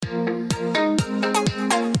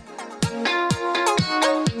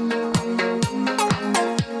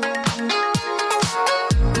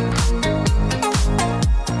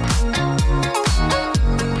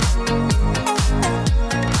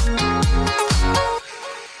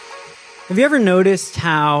Have you ever noticed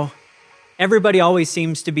how everybody always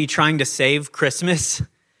seems to be trying to save Christmas?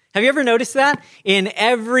 Have you ever noticed that? In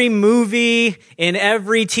every movie, in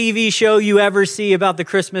every TV show you ever see about the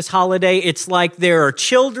Christmas holiday, it's like there are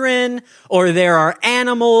children or there are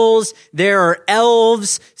animals, there are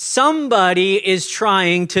elves. Somebody is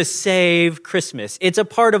trying to save Christmas. It's a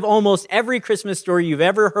part of almost every Christmas story you've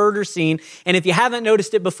ever heard or seen. And if you haven't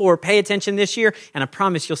noticed it before, pay attention this year, and I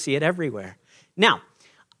promise you'll see it everywhere. Now,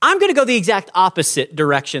 I'm going to go the exact opposite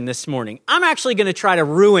direction this morning. I'm actually going to try to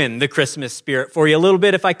ruin the Christmas spirit for you a little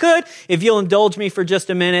bit if I could. If you'll indulge me for just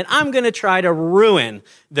a minute, I'm going to try to ruin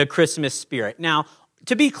the Christmas spirit. Now,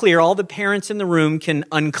 to be clear, all the parents in the room can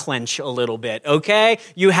unclench a little bit, okay?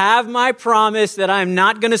 You have my promise that I'm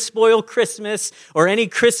not going to spoil Christmas or any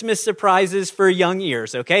Christmas surprises for young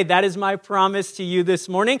ears, okay? That is my promise to you this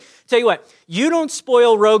morning. Tell you what, you don't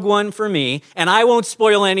spoil Rogue One for me, and I won't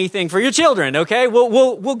spoil anything for your children, okay?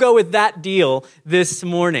 We'll go with that deal this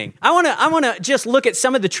morning. I want to just look at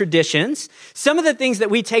some of the traditions, some of the things that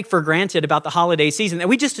we take for granted about the holiday season that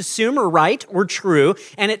we just assume are right or true,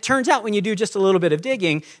 and it turns out when you do just a little bit of digging,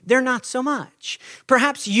 they're not so much.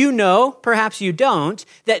 Perhaps you know, perhaps you don't,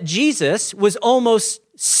 that Jesus was almost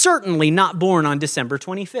certainly not born on December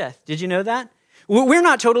 25th. Did you know that? We're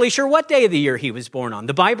not totally sure what day of the year he was born on.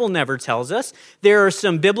 The Bible never tells us. There are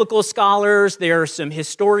some biblical scholars, there are some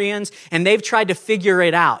historians, and they've tried to figure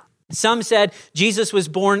it out. Some said Jesus was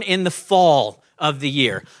born in the fall of the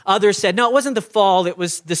year. Others said, no, it wasn't the fall, it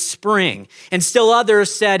was the spring. And still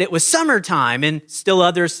others said it was summertime, and still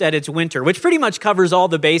others said it's winter, which pretty much covers all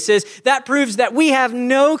the bases. That proves that we have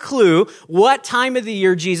no clue what time of the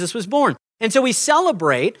year Jesus was born. And so we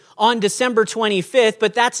celebrate on December 25th,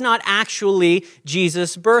 but that's not actually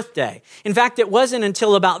Jesus' birthday. In fact, it wasn't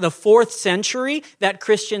until about the 4th century that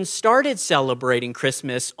Christians started celebrating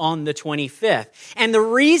Christmas on the 25th. And the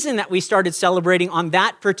reason that we started celebrating on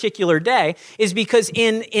that particular day is because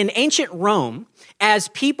in ancient Rome, as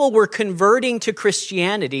people were converting to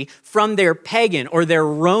Christianity from their pagan or their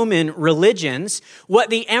Roman religions, what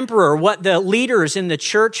the emperor, what the leaders in the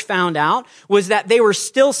church found out was that they were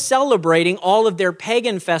still celebrating all of their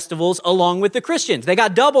pagan festivals along with the Christians. They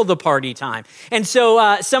got double the party time. And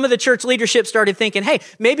so some of the church leadership started thinking, hey,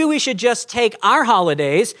 maybe we should just take our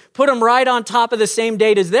holidays, put them right on top of the same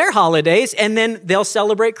date as their holidays, and then they'll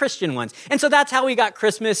celebrate Christian ones. And so that's how we got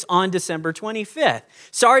Christmas on December 25th.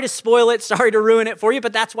 Sorry to spoil it, sorry to ruin it for you,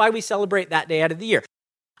 but that's why we celebrate that day out of the year.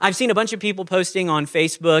 I've seen a bunch of people posting on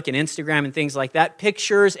Facebook and Instagram and things like that,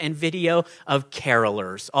 pictures and video of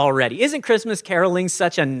carolers already. Isn't Christmas caroling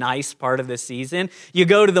such a nice part of the season? You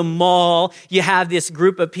go to the mall, you have this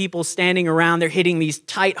group of people standing around, they're hitting these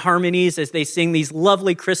tight harmonies as they sing these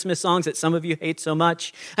lovely Christmas songs that some of you hate so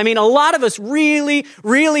much. I mean, a lot of us really,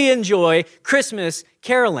 really enjoy Christmas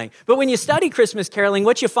caroling. But when you study Christmas caroling,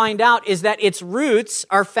 what you find out is that its roots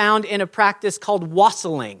are found in a practice called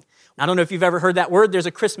wassailing. I don't know if you've ever heard that word. There's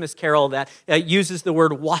a Christmas carol that uses the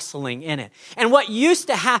word wassailing in it. And what used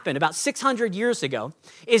to happen about 600 years ago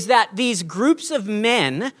is that these groups of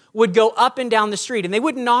men would go up and down the street, and they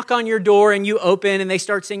wouldn't knock on your door and you open and they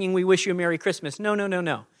start singing, "We wish you a Merry Christmas."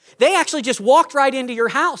 No. They actually just walked right into your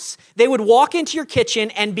house. They would walk into your kitchen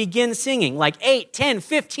and begin singing, like 8, 10,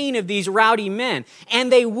 15 of these rowdy men.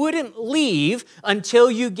 And they wouldn't leave until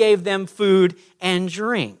you gave them food and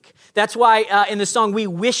drink. That's why in the song, "We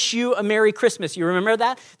Wish You a Merry Christmas," you remember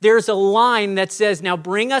that? There's a line that says, "Now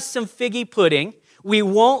bring us some figgy pudding. We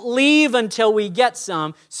won't leave until we get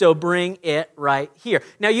some, so bring it right here."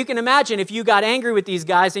 Now you can imagine if you got angry with these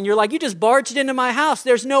guys and you're like, "You just barged into my house.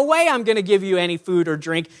 There's no way I'm going to give you any food or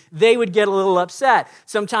drink." They would get a little upset.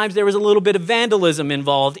 Sometimes there was a little bit of vandalism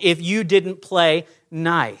involved if you didn't play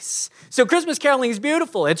nice. So Christmas caroling is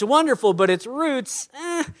beautiful. It's wonderful, but its roots,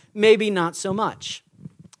 maybe not so much.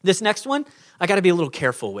 This next one, I got to be a little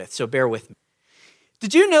careful with, so bear with me.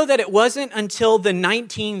 Did you know that it wasn't until the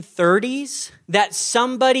 1930s that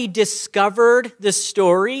somebody discovered the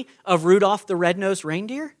story of Rudolph the Red-Nosed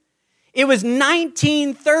Reindeer? It was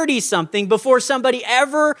 1930-something before somebody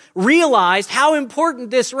ever realized how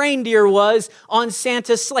important this reindeer was on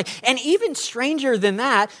Santa's sleigh. And even stranger than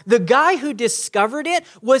that, the guy who discovered it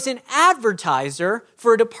was an advertiser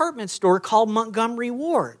for a department store called Montgomery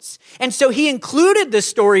Ward's. And so he included the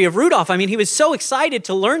story of Rudolph. I mean, he was so excited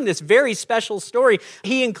to learn this very special story.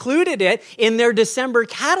 He included it in their December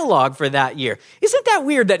catalog for that year. Isn't that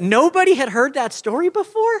weird that nobody had heard that story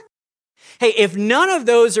before? Hey, if none of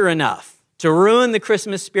those are enough to ruin the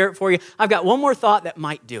Christmas spirit for you, I've got one more thought that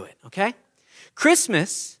might do it, okay?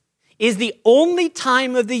 Christmas is the only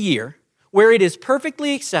time of the year where it is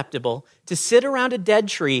perfectly acceptable to sit around a dead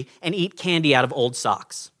tree and eat candy out of old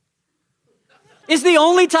socks. It's the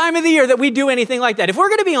only time of the year that we do anything like that. If we're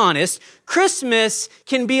going to be honest, Christmas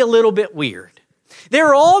can be a little bit weird. There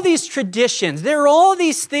are all these traditions. There are all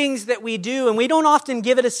these things that we do, and we don't often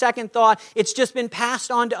give it a second thought. It's just been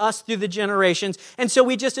passed on to us through the generations. And so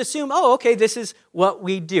we just assume, oh, okay, this is what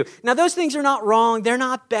we do. Now, those things are not wrong. They're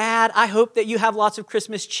not bad. I hope that you have lots of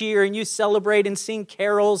Christmas cheer and you celebrate and sing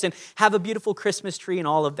carols and have a beautiful Christmas tree and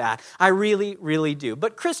all of that. I really, really do.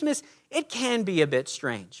 But Christmas, it can be a bit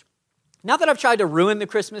strange. Now that I've tried to ruin the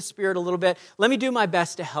Christmas spirit a little bit, let me do my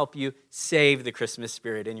best to help you save the Christmas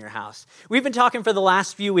spirit in your house. We've been talking for the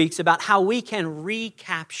last few weeks about how we can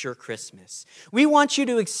recapture Christmas. We want you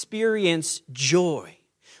to experience joy.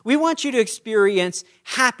 We want you to experience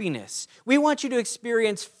happiness. We want you to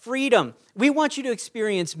experience freedom. We want you to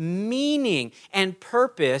experience meaning and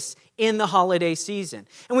purpose in the holiday season.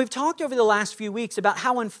 And we've talked over the last few weeks about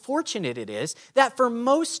how unfortunate it is that for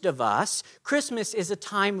most of us, Christmas is a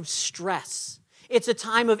time of stress. It's a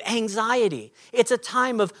time of anxiety. It's a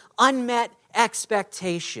time of unmet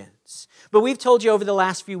expectations. But we've told you over the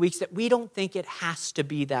last few weeks that we don't think it has to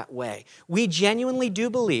be that way. We genuinely do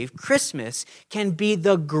believe Christmas can be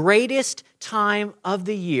the greatest time of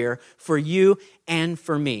the year for you and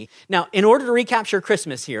for me. Now, in order to recapture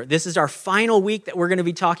Christmas here, this is our final week that we're going to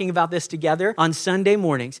be talking about this together on Sunday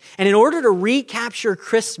mornings. And in order to recapture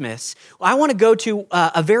Christmas, I want to go to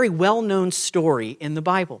a very well-known story in the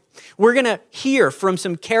Bible. We're going to hear from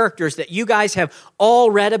some characters that you guys have all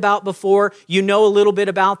read about before. You know a little bit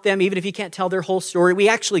about them, even if you can't tell their whole story. We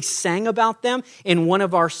actually sang about them in one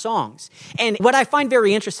of our songs. And what I find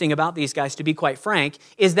very interesting about these guys, to be quite frank,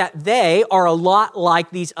 is that they are a lot like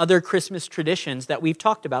these other Christmas traditions that we've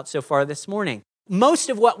talked about so far this morning. Most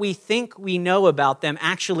of what we think we know about them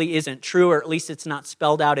actually isn't true, or at least it's not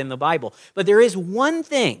spelled out in the Bible. But there's one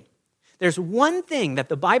thing that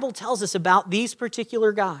the Bible tells us about these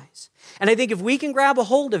particular guys. And I think if we can grab a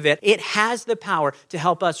hold of it, it has the power to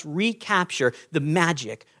help us recapture the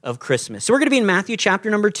magic of Christmas. So we're going to be in Matthew chapter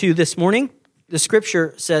number 2 this morning. The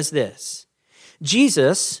scripture says this: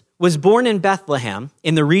 Jesus was born in Bethlehem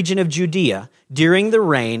in the region of Judea during the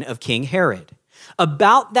reign of King Herod.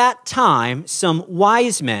 About that time, some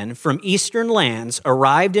wise men from eastern lands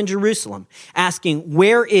arrived in Jerusalem, asking,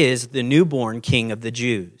 "Where is the newborn King of the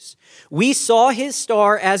Jews? We saw his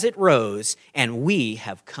star as it rose, and we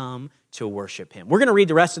have come to worship him." We're going to read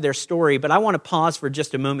the rest of their story, but I want to pause for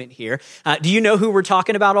just a moment here. Do you know who we're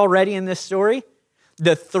talking about already in this story?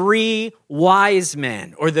 The three wise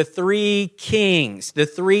men, or the three kings, the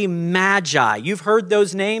three magi. You've heard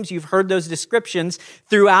those names, you've heard those descriptions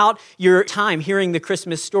throughout your time hearing the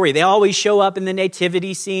Christmas story. They always show up in the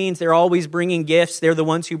nativity scenes. They're always bringing gifts. They're the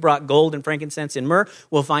ones who brought gold and frankincense and myrrh.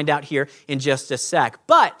 We'll find out here in just a sec.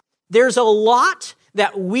 But there's a lot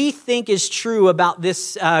that we think is true about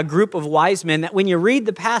this group of wise men that when you read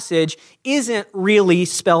the passage isn't really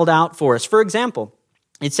spelled out for us. For example,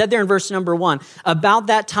 it said there in verse number 1, about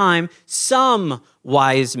that time, some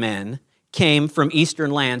wise men came from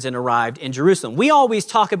eastern lands and arrived in Jerusalem. We always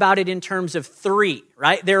talk about it in terms of three,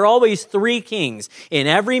 right? There are always three kings. In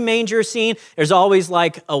every manger scene, there's always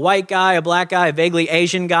like a white guy, a black guy, a vaguely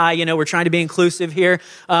Asian guy. You know, we're trying to be inclusive here.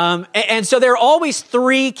 And so there are always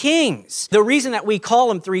three kings. The reason that we call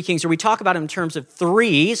them three kings, or we talk about them in terms of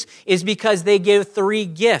threes, is because they give three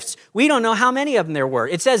gifts. We don't know how many of them there were.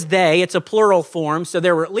 It says they, it's a plural form, so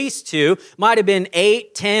there were at least two. Might have been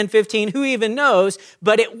 8, 10, 15, who even knows?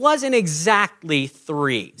 But it wasn't exactly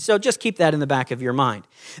three. So just keep that in the back of your mind.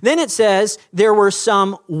 Then it says there were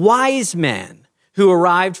some wise men who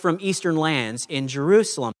arrived from eastern lands in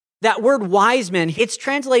Jerusalem. That word wise men, it's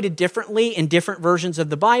translated differently in different versions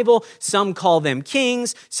of the Bible. Some call them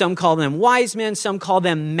kings, some call them wise men, some call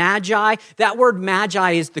them magi. That word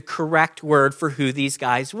magi is the correct word for who these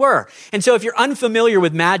guys were. And so if you're unfamiliar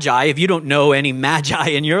with magi, if you don't know any magi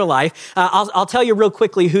in your life, I'll tell you real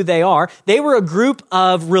quickly who they are. They were a group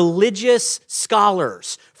of religious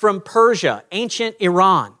scholars from Persia, ancient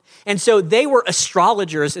Iran. And so they were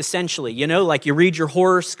astrologers, essentially, you know, like you read your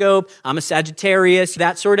horoscope, I'm a Sagittarius,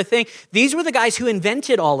 that sort of thing. These were the guys who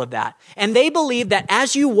invented all of that. And they believed that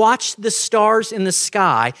as you watched the stars in the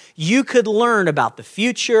sky, you could learn about the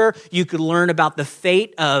future, you could learn about the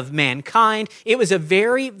fate of mankind. It was a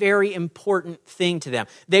very, very important thing to them.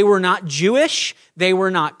 They were not Jewish, they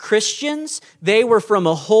were not Christians, they were from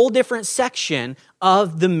a whole different section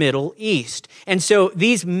of the Middle East. And so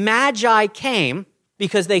these magi came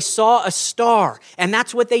because they saw a star, and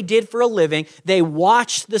that's what they did for a living. They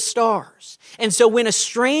watched the stars. And so when a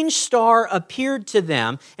strange star appeared to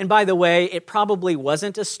them, and by the way, it probably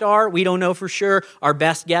wasn't a star. We don't know for sure. Our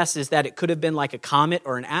best guess is that it could have been like a comet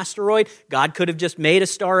or an asteroid. God could have just made a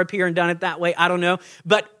star appear and done it that way. I don't know.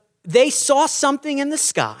 But they saw something in the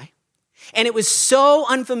sky, and it was so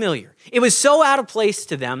unfamiliar. It was so out of place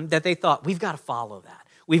to them that they thought, we've got to follow that.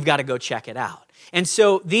 We've got to go check it out. And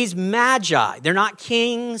so these magi, they're not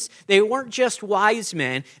kings. They weren't just wise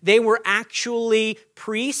men. They were actually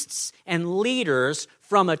priests and leaders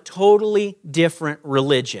from a totally different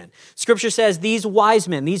religion. Scripture says these wise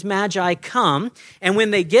men, these magi come, and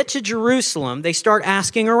when they get to Jerusalem, they start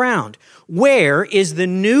asking around, where is the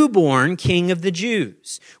newborn King of the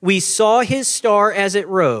Jews? We saw his star as it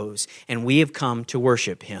rose, and we have come to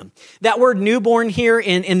worship him. That word newborn here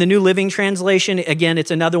in the New Living Translation, again,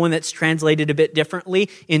 it's another one that's translated a bit differently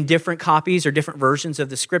in different copies or different versions of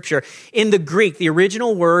the Scripture. In the Greek, the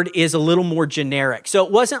original word is a little more generic. So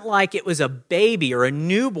it wasn't like it was a baby or a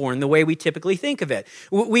newborn the way we typically think of it.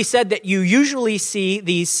 We said that you usually see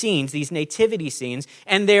these scenes, these nativity scenes,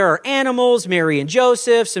 and there are animals, Mary and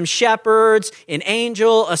Joseph, some shepherds, an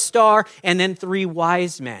angel, a star, and then 3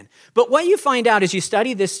 wise men. But what you find out as you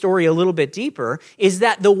study this story a little bit deeper is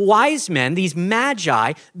that the wise men, these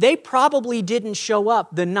magi, they probably didn't show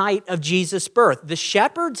up the night of Jesus' birth. The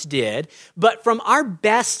shepherds did, but from our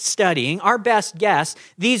best studying, our best guess,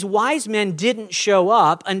 these wise men didn't show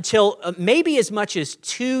up until maybe as much as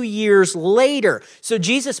 2 years later. So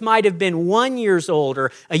Jesus might have been 1 year old or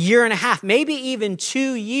a year and a half, maybe even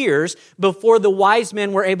 2 years before the wise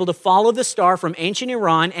men were able to follow the star from ancient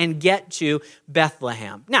Iran and get to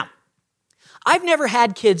Bethlehem. Now, I've never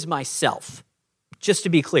had kids myself, just to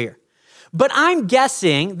be clear, but I'm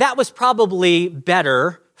guessing that was probably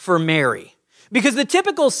better for Mary. Because the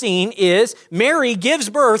typical scene is Mary gives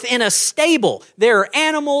birth in a stable. There are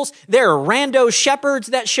animals, there are rando shepherds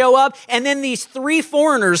that show up, and then these 3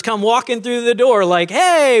 foreigners come walking through the door like,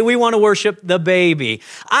 hey, we want to worship the baby.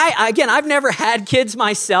 I've never had kids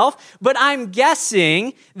myself, but I'm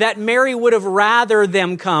guessing that Mary would have rather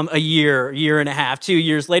them come a year and a half, 2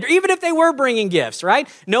 years later, even if they were bringing gifts, right?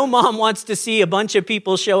 No mom wants to see a bunch of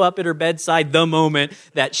people show up at her bedside the moment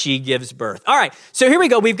that she gives birth. All right, so here we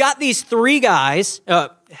go. We've got these 3 guys.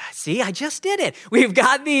 See, I just did it. We've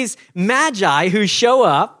got these magi who show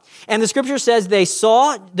up, and the scripture says they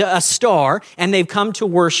saw a star, and they've come to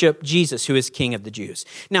worship Jesus, who is King of the Jews.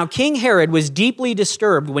 Now, King Herod was deeply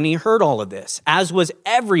disturbed when he heard all of this, as was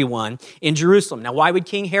everyone in Jerusalem. Now, why would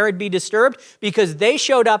King Herod be disturbed? Because they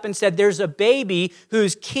showed up and said, there's a baby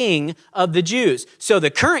who's King of the Jews. So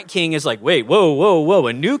the current king is like, wait, whoa,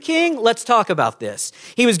 a new king? Let's talk about this.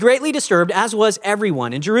 He was greatly disturbed, as was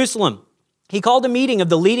everyone in Jerusalem. He called a meeting of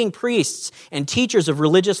the leading priests and teachers of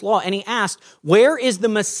religious law, and he asked, where is the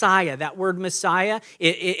Messiah? That word Messiah,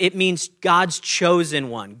 it means God's chosen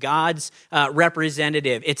one, God's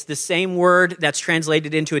representative. It's the same word that's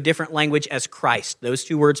translated into a different language as Christ. Those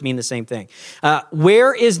 2 words mean the same thing.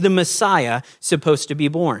 Where is the Messiah supposed to be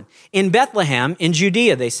born? In Bethlehem, in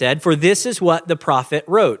Judea, they said, for this is what the prophet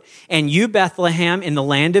wrote. And you, Bethlehem, in the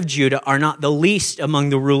land of Judah, are not the least among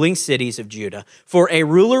the ruling cities of Judah, for a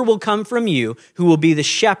ruler will come from you, who will be the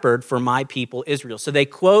shepherd for my people Israel. So they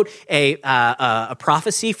quote a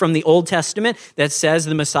prophecy from the Old Testament that says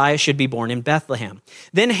the Messiah should be born in Bethlehem.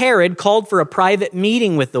 Then Herod called for a private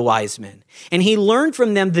meeting with the wise men, and he learned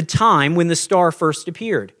from them the time when the star first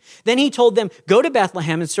appeared. Then he told them, go to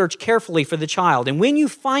Bethlehem and search carefully for the child, and when you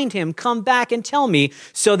find him, come back and tell me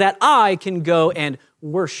so that I can go and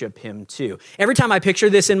worship him too. Every time I picture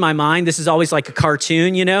this in my mind, this is always like a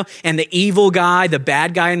cartoon, and the evil guy, the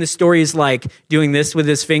bad guy in the story is like doing this with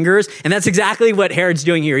his fingers. And that's exactly what Herod's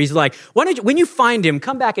doing here. He's like, when you find him,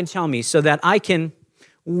 come back and tell me so that I can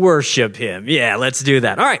worship him. Yeah, let's do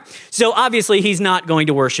that. All right. So obviously he's not going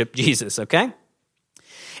to worship Jesus, okay?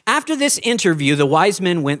 After this interview, the wise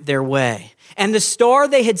men went their way, and the star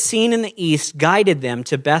they had seen in the east guided them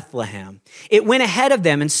to Bethlehem. It went ahead of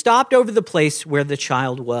them and stopped over the place where the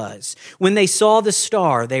child was. When they saw the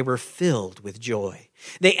star, they were filled with joy.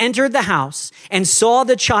 They entered the house and saw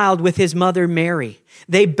the child with his mother Mary.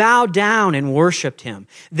 They bowed down and worshiped him.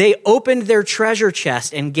 They opened their treasure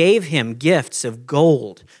chest and gave him gifts of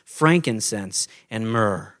gold, frankincense, and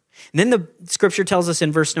myrrh. And then the scripture tells us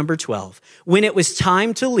in verse number 12, when it was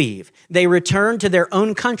time to leave, they returned to their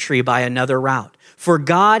own country by another route, for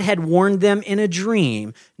God had warned them in a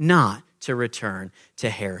dream not to return to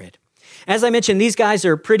Herod. As I mentioned, these guys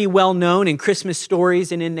are pretty well known in Christmas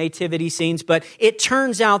stories and in nativity scenes, but it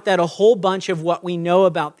turns out that a whole bunch of what we know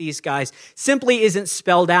about these guys simply isn't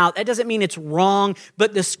spelled out. That doesn't mean it's wrong,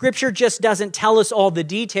 but the scripture just doesn't tell us all the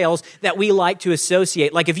details that we like to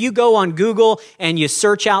associate. Like if you go on Google and you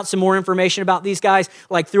search out some more information about these guys,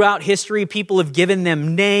 like throughout history, people have given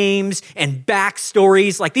them names and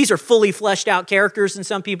backstories. Like these are fully fleshed out characters in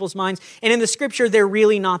some people's minds. And in the scripture, they're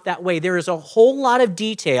really not that way. There is a whole lot of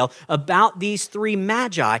detail about these three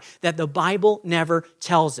magi that the Bible never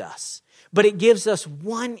tells us. But it gives us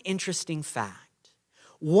one interesting fact.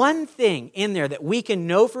 One thing in there that we can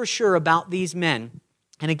know for sure about these men.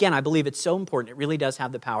 And again, I believe it's so important. It really does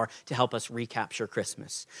have the power to help us recapture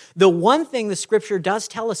Christmas. The one thing the scripture does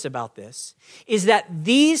tell us about this is that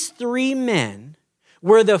these three men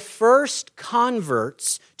were the first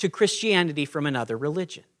converts to Christianity from another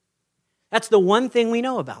religion. That's the one thing we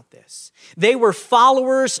know about this. They were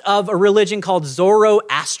followers of a religion called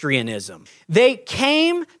Zoroastrianism. They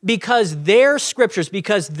came because their scriptures,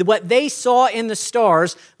 because what they saw in the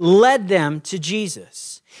stars led them to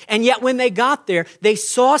Jesus. And yet when they got there, they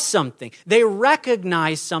saw something. They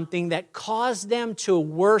recognized something that caused them to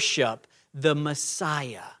worship the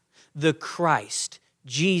Messiah, the Christ,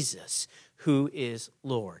 Jesus, who is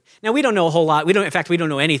Lord. Now, we don't know a whole lot. We don't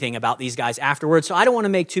know anything about these guys afterwards, so I don't want to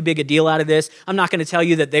make too big a deal out of this. I'm not going to tell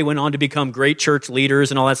you that they went on to become great church leaders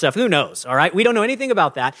and all that stuff. Who knows, all right? We don't know anything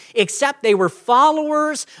about that, except they were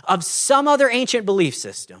followers of some other ancient belief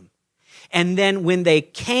system. And then when they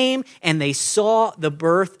came and they saw the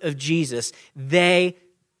birth of Jesus, they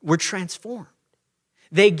were transformed.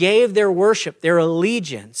 They gave their worship, their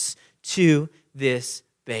allegiance to this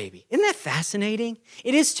baby. Isn't that fascinating?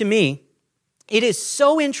 It is to me. It is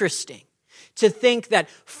so interesting to think that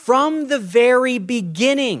from the very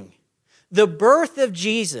beginning, the birth of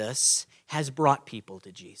Jesus has brought people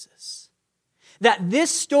to Jesus. That this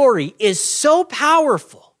story is so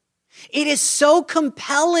powerful, it is so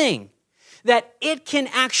compelling that it can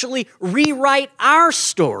actually rewrite our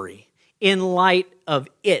story in light of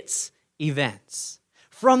its events.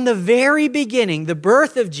 From the very beginning, the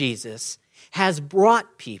birth of Jesus has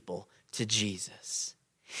brought people to Jesus.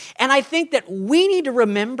 And I think that we need to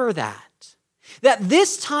remember that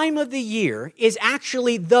this time of the year is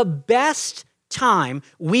actually the best time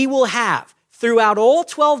we will have throughout all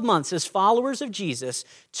 12 months as followers of Jesus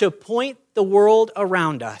to point the world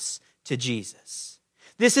around us to Jesus.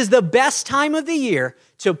 This is the best time of the year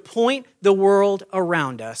to point the world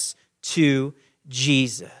around us to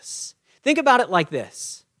Jesus. Think about it like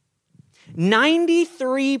this.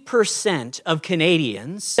 93% of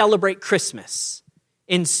Canadians celebrate Christmas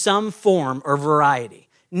in some form or variety.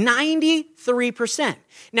 93%.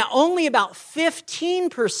 Now, only about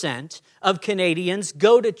 15% of Canadians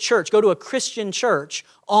go to a Christian church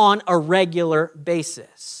on a regular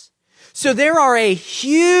basis. So there are a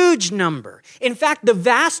huge number. In fact, the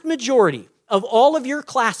vast majority of all of your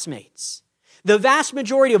classmates, the vast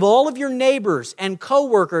majority of all of your neighbors and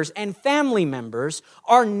coworkers and family members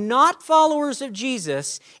are not followers of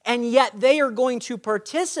Jesus, and yet they are going to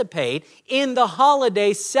participate in the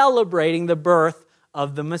holiday celebrating the birth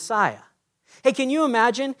of the Messiah. Hey, can you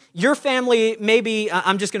imagine your family, maybe,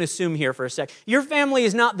 I'm just going to assume here for a sec, your family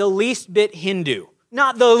is not the least bit Hindu,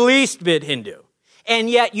 not the least bit Hindu.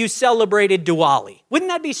 And yet you celebrated Diwali.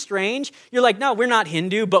 Wouldn't that be strange? You're like, no, we're not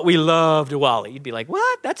Hindu, but we love Diwali. You'd be like,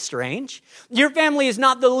 what? That's strange. Your family is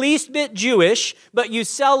not the least bit Jewish, but you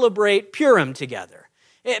celebrate Purim together.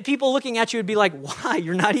 People looking at you would be like, why?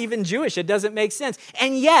 You're not even Jewish. It doesn't make sense.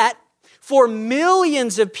 And yet, for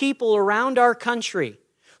millions of people around our country,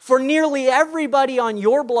 for nearly everybody on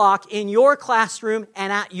your block, in your classroom,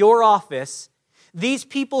 and at your office, these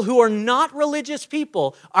people who are not religious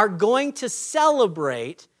people are going to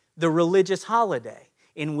celebrate the religious holiday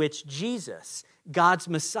in which Jesus, God's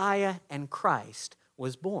Messiah and Christ,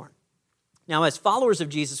 was born. Now, as followers of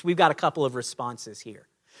Jesus, we've got a couple of responses here.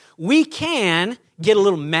 We can get a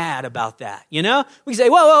little mad about that, you know? We can say,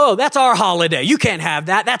 whoa, that's our holiday. You can't have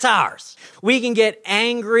that. That's ours. We can get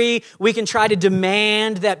angry. We can try to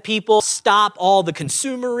demand that people stop all the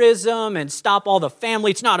consumerism and stop all the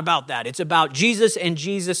family. It's not about that. It's about Jesus and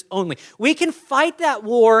Jesus only. We can fight that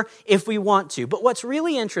war if we want to. But what's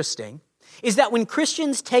really interesting is that when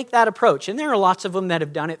Christians take that approach, and there are lots of them that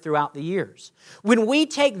have done it throughout the years, when we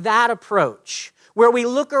take that approach, where we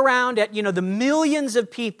look around at, the millions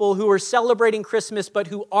of people who are celebrating Christmas but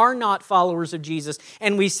who are not followers of Jesus,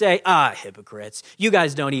 and we say, hypocrites, you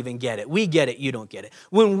guys don't even get it. We get it, you don't get it.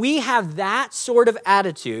 When we have that sort of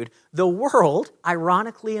attitude, the world,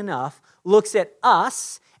 ironically enough, looks at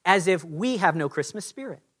us as if we have no Christmas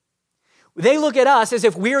spirit. They look at us as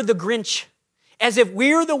if we're the Grinch, as if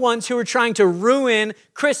we're the ones who are trying to ruin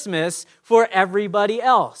Christmas for everybody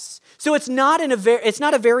else. So it's not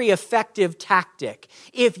a very effective tactic.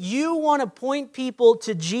 If you want to point people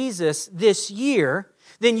to Jesus this year,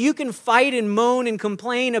 then you can fight and moan and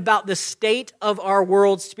complain about the state of our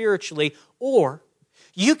world spiritually, or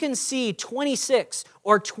you can see 26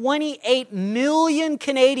 or 28 million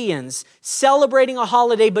Canadians celebrating a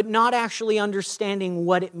holiday but not actually understanding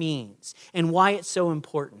what it means and why it's so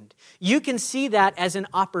important. You can see that as an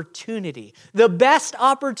opportunity, the best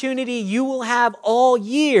opportunity you will have all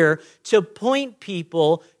year to point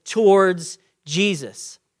people towards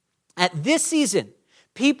Jesus. At this season,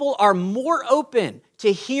 people are more open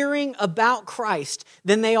to hearing about Christ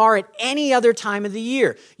than they are at any other time of the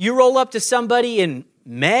year. You roll up to somebody in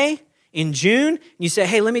May, in June, you say,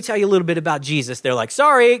 hey, let me tell you a little bit about Jesus. They're like,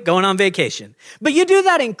 sorry, going on vacation. But you do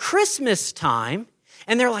that in Christmas time,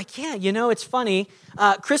 and they're like, yeah, it's funny.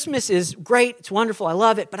 Christmas is great. It's wonderful. I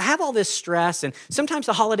love it. But I have all this stress, and sometimes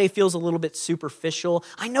the holiday feels a little bit superficial.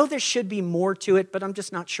 I know there should be more to it, but I'm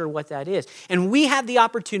just not sure what that is. And we have the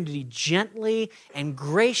opportunity gently and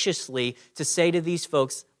graciously to say to these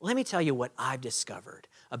folks, let me tell you what I've discovered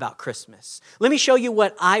about Christmas. Let me show you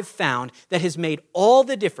what I've found that has made all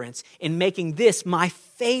the difference in making this my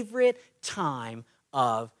favorite time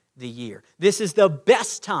of the year. This is the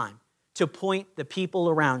best time to point the people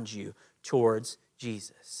around you towards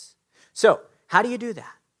Jesus. So, how do you do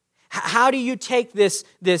that? How do you take this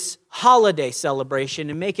holiday celebration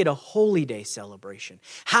and make it a holy day celebration?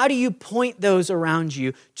 How do you point those around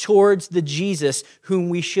you towards the Jesus whom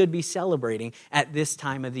we should be celebrating at this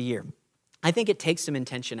time of the year? I think it takes some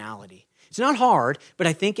intentionality. It's not hard, but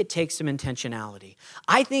I think it takes some intentionality.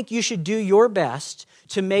 I think you should do your best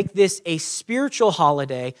to make this a spiritual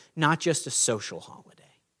holiday, not just a social holiday.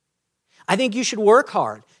 I think you should work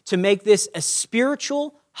hard to make this a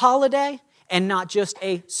spiritual holiday and not just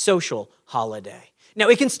a social holiday. Now,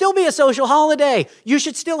 it can still be a social holiday. You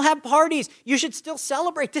should still have parties. You should still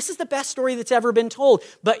celebrate. This is the best story that's ever been told.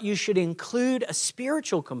 But you should include a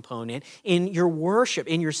spiritual component in your worship,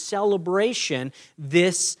 in your celebration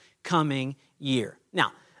this coming year.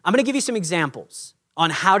 Now, I'm going to give you some examples on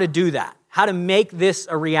how to do that, how to make this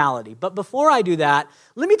a reality. But before I do that,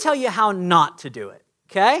 let me tell you how not to do it,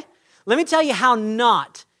 okay? Let me tell you how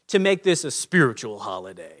not to make this a spiritual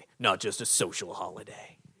holiday, not just a social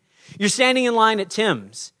holiday. You're standing in line at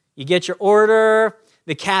Tim's. You get your order.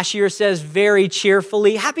 The cashier says very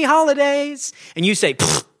cheerfully, "Happy holidays." And you say,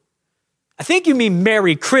 "I think you mean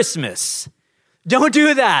Merry Christmas." Don't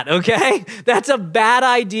do that, okay? That's a bad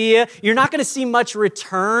idea. You're not going to see much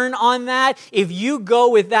return on that if you go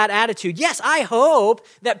with that attitude. Yes, I hope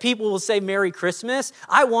that people will say Merry Christmas.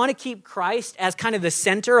 I want to keep Christ as kind of the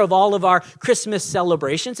center of all of our Christmas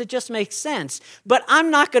celebrations. It just makes sense. But I'm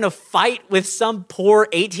not going to fight with some poor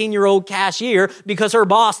 18-year-old cashier because her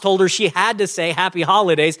boss told her she had to say Happy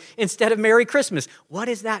Holidays instead of Merry Christmas. What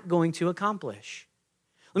is that going to accomplish?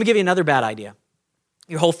 Let me give you another bad idea.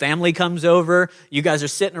 Your whole family comes over. You guys are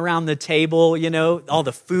sitting around the table, all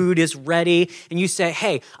the food is ready. And you say,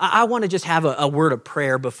 hey, I want to just have a word of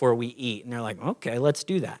prayer before we eat. And they're like, okay, let's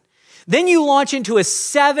do that. Then you launch into a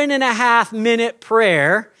 7.5-minute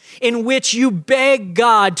prayer in which you beg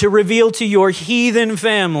God to reveal to your heathen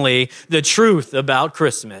family the truth about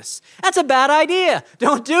Christmas. That's a bad idea.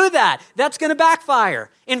 Don't do that. That's going to backfire.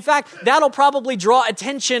 In fact, that'll probably draw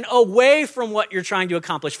attention away from what you're trying to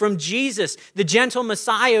accomplish, from Jesus, the gentle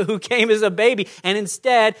Messiah who came as a baby, and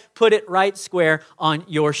instead put it right square on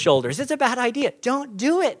your shoulders. It's a bad idea. Don't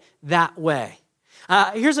do it that way.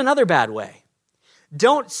 Here's another bad way.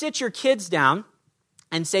 Don't sit your kids down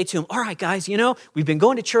and say to them, all right, guys, we've been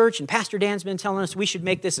going to church and Pastor Dan's been telling us we should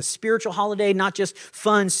make this a spiritual holiday, not just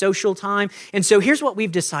fun social time. And so here's what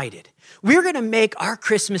we've decided. We're going to make our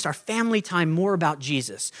Christmas, our family time, more about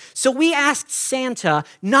Jesus. So we asked Santa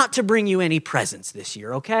not to bring you any presents this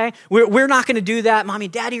year, okay? We're not going to do that. Mommy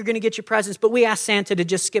and Daddy are going to get you presents, but we asked Santa to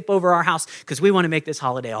just skip over our house because we want to make this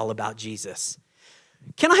holiday all about Jesus.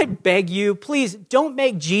 Can I beg you, please don't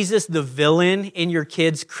make Jesus the villain in your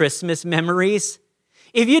kids' Christmas memories.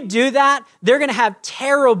 If you do that, they're going to have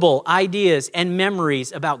terrible ideas and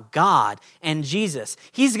memories about God and Jesus.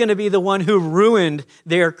 He's going to be the one who ruined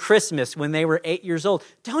their Christmas when they were 8 years old.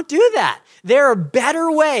 Don't do that. There are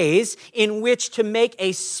better ways in which to make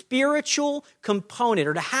a spiritual component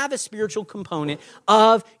or to have a spiritual component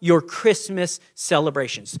of your Christmas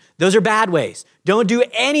celebrations. Those are bad ways. Don't do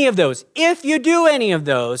any of those. If you do any of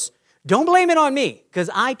those, don't blame it on me because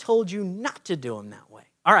I told you not to do them that way.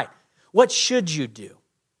 All right, what should you do?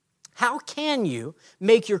 How can you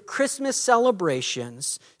make your Christmas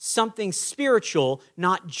celebrations something spiritual,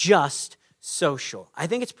 not just social? I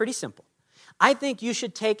think it's pretty simple. I think you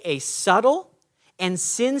should take a subtle and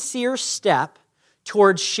sincere step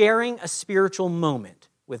towards sharing a spiritual moment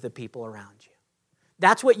with the people around you.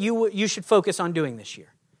 That's what you should focus on doing this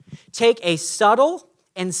year. Take a subtle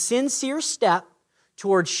and sincere step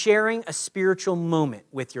towards sharing a spiritual moment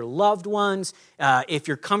with your loved ones, if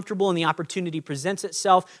you're comfortable and the opportunity presents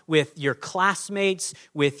itself, with your classmates,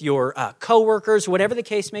 with your coworkers, whatever the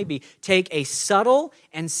case may be. Take a subtle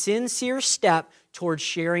and sincere step towards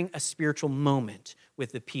sharing a spiritual moment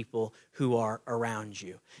with the people who are around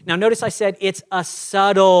you. Now, notice I said it's a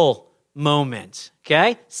subtle moment,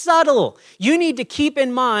 okay? Subtle. You need to keep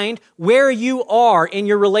in mind where you are in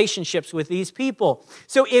your relationships with these people.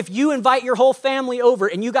 So if you invite your whole family over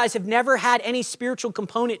and you guys have never had any spiritual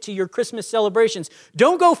component to your Christmas celebrations,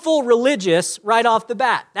 don't go full religious right off the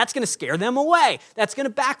bat. That's going to scare them away. That's going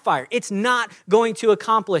to backfire. It's not going to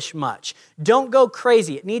accomplish much. Don't go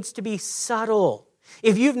crazy. It needs to be subtle.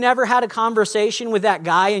 If you've never had a conversation with that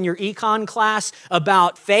guy in your econ class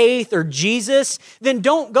about faith or Jesus, then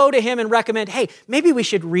don't go to him and recommend, hey, maybe we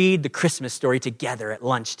should read the Christmas story together at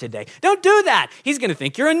lunch today. Don't do that. He's going to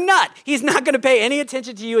think you're a nut. He's not going to pay any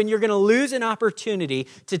attention to you, and you're going to lose an opportunity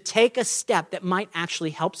to take a step that might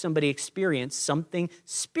actually help somebody experience something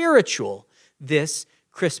spiritual this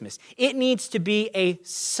Christmas. It needs to be a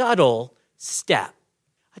subtle step.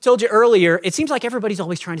 I told you earlier, it seems like everybody's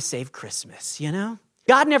always trying to save Christmas, you know?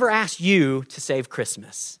 God never asked you to save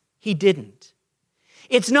Christmas. He didn't.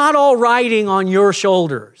 It's not all riding on your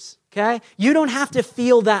shoulders, okay? You don't have to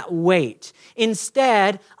feel that weight.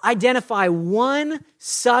 Instead, identify one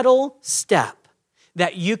subtle step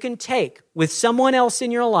that you can take with someone else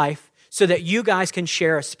in your life so that you guys can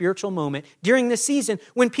share a spiritual moment during this season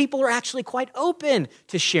when people are actually quite open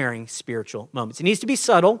to sharing spiritual moments. It needs to be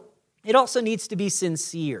subtle. It also needs to be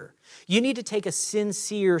sincere. You need to take a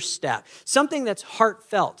sincere step, something that's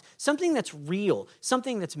heartfelt, something that's real,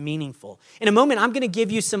 something that's meaningful. In a moment, I'm going to give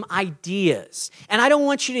you some ideas, and I don't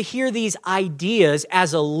want you to hear these ideas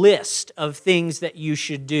as a list of things that you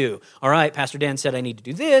should do. All right, Pastor Dan said I need to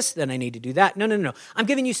do this, then I need to do that. No. I'm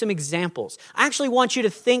giving you some examples. I actually want you to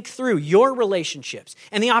think through your relationships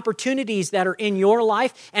and the opportunities that are in your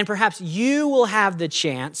life, and perhaps you will have the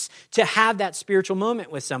chance to have that spiritual moment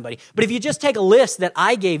with somebody. But if you just take a list that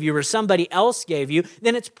I gave you or somebody else gave you,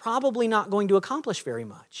 then it's probably not going to accomplish very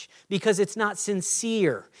much because it's not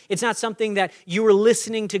sincere. It's not something that you were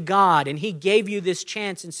listening to God and He gave you this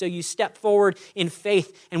chance, and so you stepped forward in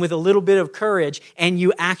faith and with a little bit of courage and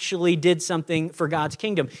you actually did something for God's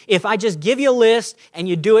kingdom. If I just give you a list and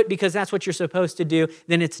you do it because that's what you're supposed to do,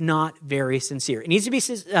 then it's not very sincere. It needs to be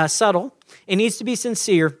subtle. It needs to be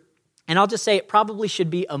sincere. And I'll just say it probably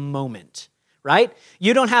should be a moment. Right?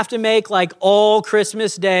 You don't have to make like all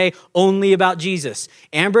Christmas Day only about Jesus.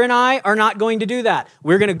 Amber and I are not going to do that.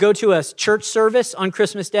 We're going to go to a church service on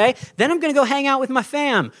Christmas Day. Then I'm going to go hang out with my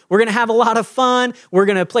fam. We're going to have a lot of fun. We're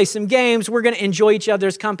going to play some games. We're going to enjoy each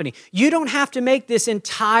other's company. You don't have to make this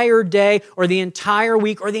entire day or the entire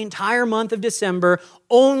week or the entire month of December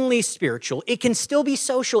only spiritual. It can still be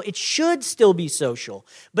social. It should still be social,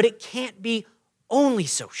 but it can't be only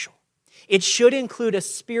social. It should include a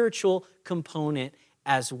spiritual component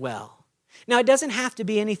as well. Now, it doesn't have to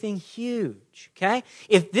be anything huge, okay?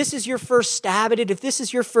 If this is your first stab at it, if this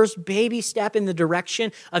is your first baby step in the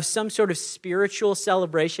direction of some sort of spiritual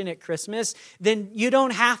celebration at Christmas, then you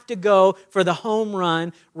don't have to go for the home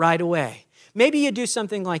run right away. Maybe you do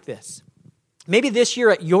something like this. Maybe this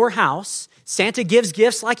year at your house, Santa gives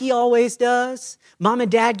gifts like he always does. Mom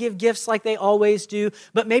and Dad give gifts like they always do.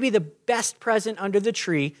 But maybe the best present under the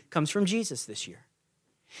tree comes from Jesus this year.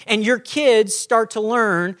 And your kids start to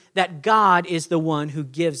learn that God is the one who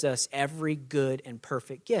gives us every good and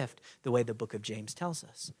perfect gift, the way the book of James tells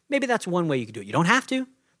us. Maybe that's one way you could do it. You don't have to,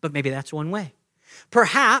 but maybe that's one way.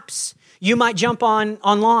 Perhaps you might jump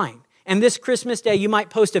online. And this Christmas Day, you might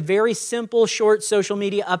post a very simple, short social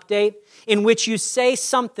media update in which you say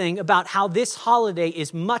something about how this holiday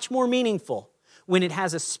is much more meaningful when it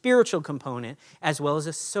has a spiritual component as well as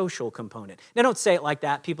a social component. Now, don't say it like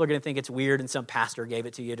that. People are going to think it's weird and some pastor gave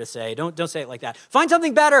it to you to say. Don't say it like that. Find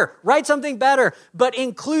something better. Write something better. But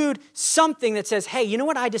include something that says, hey, you know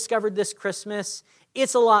what I discovered this Christmas?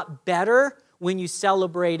 It's a lot better when you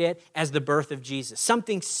celebrate it as the birth of Jesus,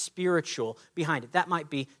 something spiritual behind it. That might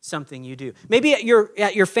be something you do. Maybe at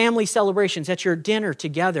your family celebrations, at your dinner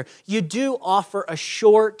together, you do offer a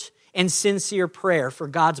short and sincere prayer for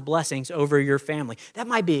God's blessings over your family. That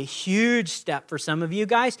might be a huge step for some of you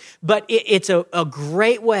guys, but it's a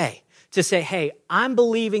great way to say, hey, I'm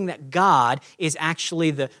believing that God is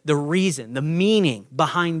actually the reason, the meaning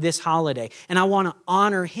behind this holiday. And I want to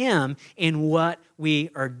honor him in what we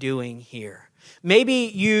are doing here.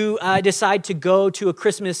 Maybe you decide to go to a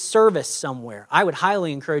Christmas service somewhere. I would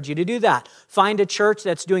highly encourage you to do that. Find a church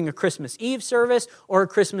that's doing a Christmas Eve service or a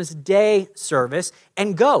Christmas Day service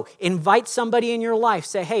and go. Invite somebody in your life.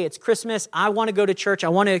 Say, hey, it's Christmas. I want to go to church. I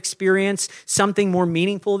want to experience something more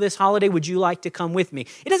meaningful this holiday. Would you like to come with me?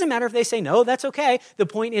 It doesn't matter if they say no. That's okay. The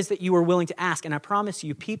point is that you are willing to ask. And I promise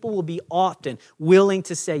you, people will be often willing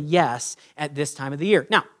to say yes at this time of the year.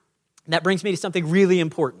 Now, that brings me to something really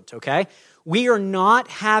important, okay? We are not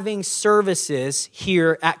having services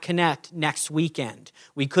here at Connect next weekend.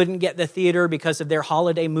 We couldn't get the theater because of their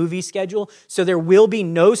holiday movie schedule, so there will be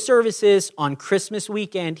no services on Christmas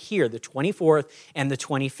weekend here, the 24th and the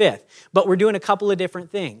 25th. But we're doing a couple of different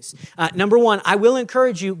things. Number one, I will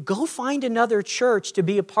encourage you, go find another church to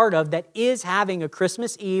be a part of that is having a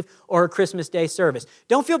Christmas Eve or a Christmas Day service.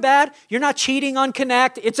 Don't feel bad. You're not cheating on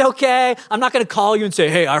Connect. It's okay. I'm not going to call you and say,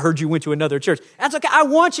 hey, I heard you went to another church. That's okay. I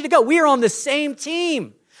want you to go. We are on the same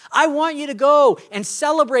team. I want you to go and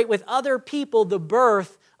celebrate with other people the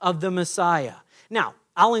birth of the Messiah. Now,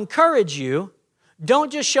 I'll encourage you,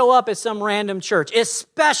 don't just show up at some random church,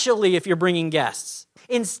 especially if you're bringing guests.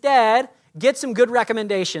 Instead, get some good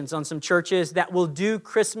recommendations on some churches that will do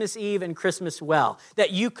Christmas Eve and Christmas well,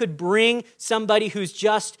 that you could bring somebody who's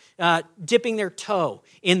just dipping their toe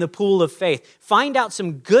in the pool of faith. Find out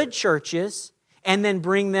some good churches and then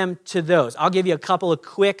bring them to those. I'll give you a couple of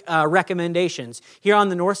quick recommendations. Here on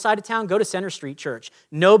the north side of town, go to Center Street Church.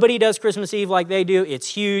 Nobody does Christmas Eve like they do. It's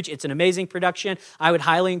huge. It's an amazing production. I would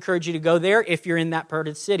highly encourage you to go there if you're in that part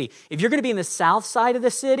of the city. If you're going to be in the south side of the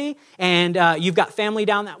city and you've got family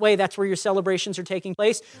down that way, that's where your celebrations are taking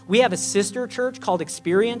place. We have a sister church called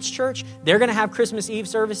Experience Church. They're going to have Christmas Eve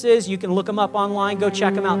services. You can look them up online. Go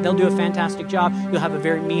check them out. They'll do a fantastic job. You'll have a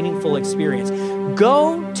very meaningful experience.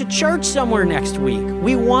 Go to church somewhere next week.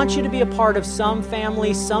 We want you to be a part of some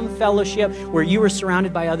family, some fellowship where you are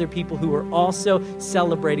surrounded by other people who are also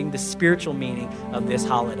celebrating the spiritual meaning of this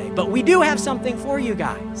holiday. But we do have something for you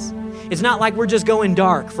guys. It's not like we're just going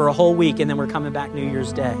dark for a whole week and then we're coming back New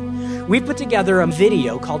Year's Day. We've put together a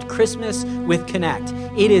video called Christmas with Connect.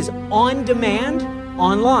 It is on demand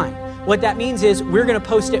online. What that means is we're going to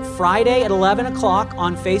post it Friday at 11 o'clock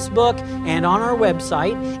on Facebook and on our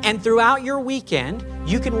website. And throughout your weekend,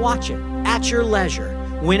 you can watch it at your leisure.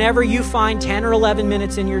 Whenever you find 10 or 11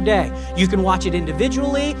 minutes in your day, you can watch it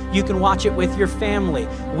individually. You can watch it with your family.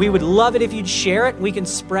 We would love it if you'd share it. We can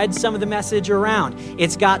spread some of the message around.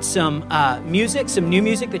 It's got some music, some new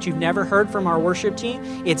music that you've never heard from our worship team.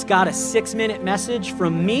 It's got a 6-minute message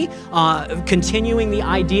from me, continuing the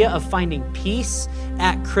idea of finding peace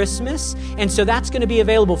at Christmas. And so that's going to be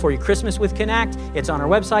available for you. Christmas with Connect. It's on our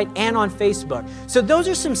website and on Facebook. So those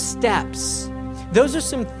are some steps. Those are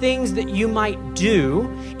some things that you might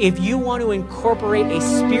do if you want to incorporate a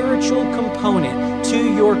spiritual component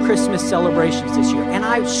to your Christmas celebrations this year. And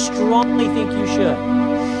I strongly think you should.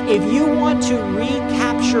 If you want to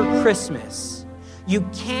recapture Christmas, you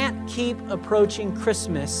can't keep approaching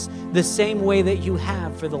Christmas the same way that you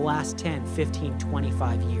have for the last 10, 15,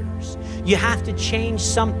 25 years. You have to change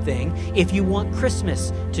something if you want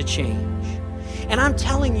Christmas to change. And I'm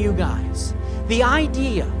telling you guys, the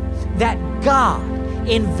idea that God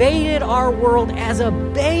invaded our world as a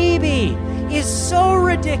baby is so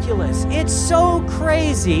ridiculous. It's so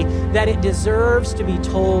crazy that it deserves to be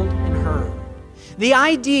told and heard. The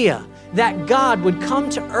idea that God would come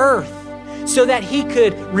to earth so that he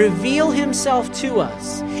could reveal himself to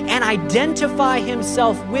us and identify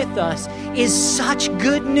himself with us is such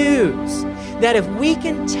good news that if we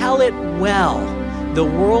can tell it well, the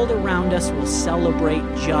world around us will celebrate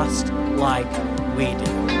just like we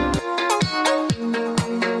do.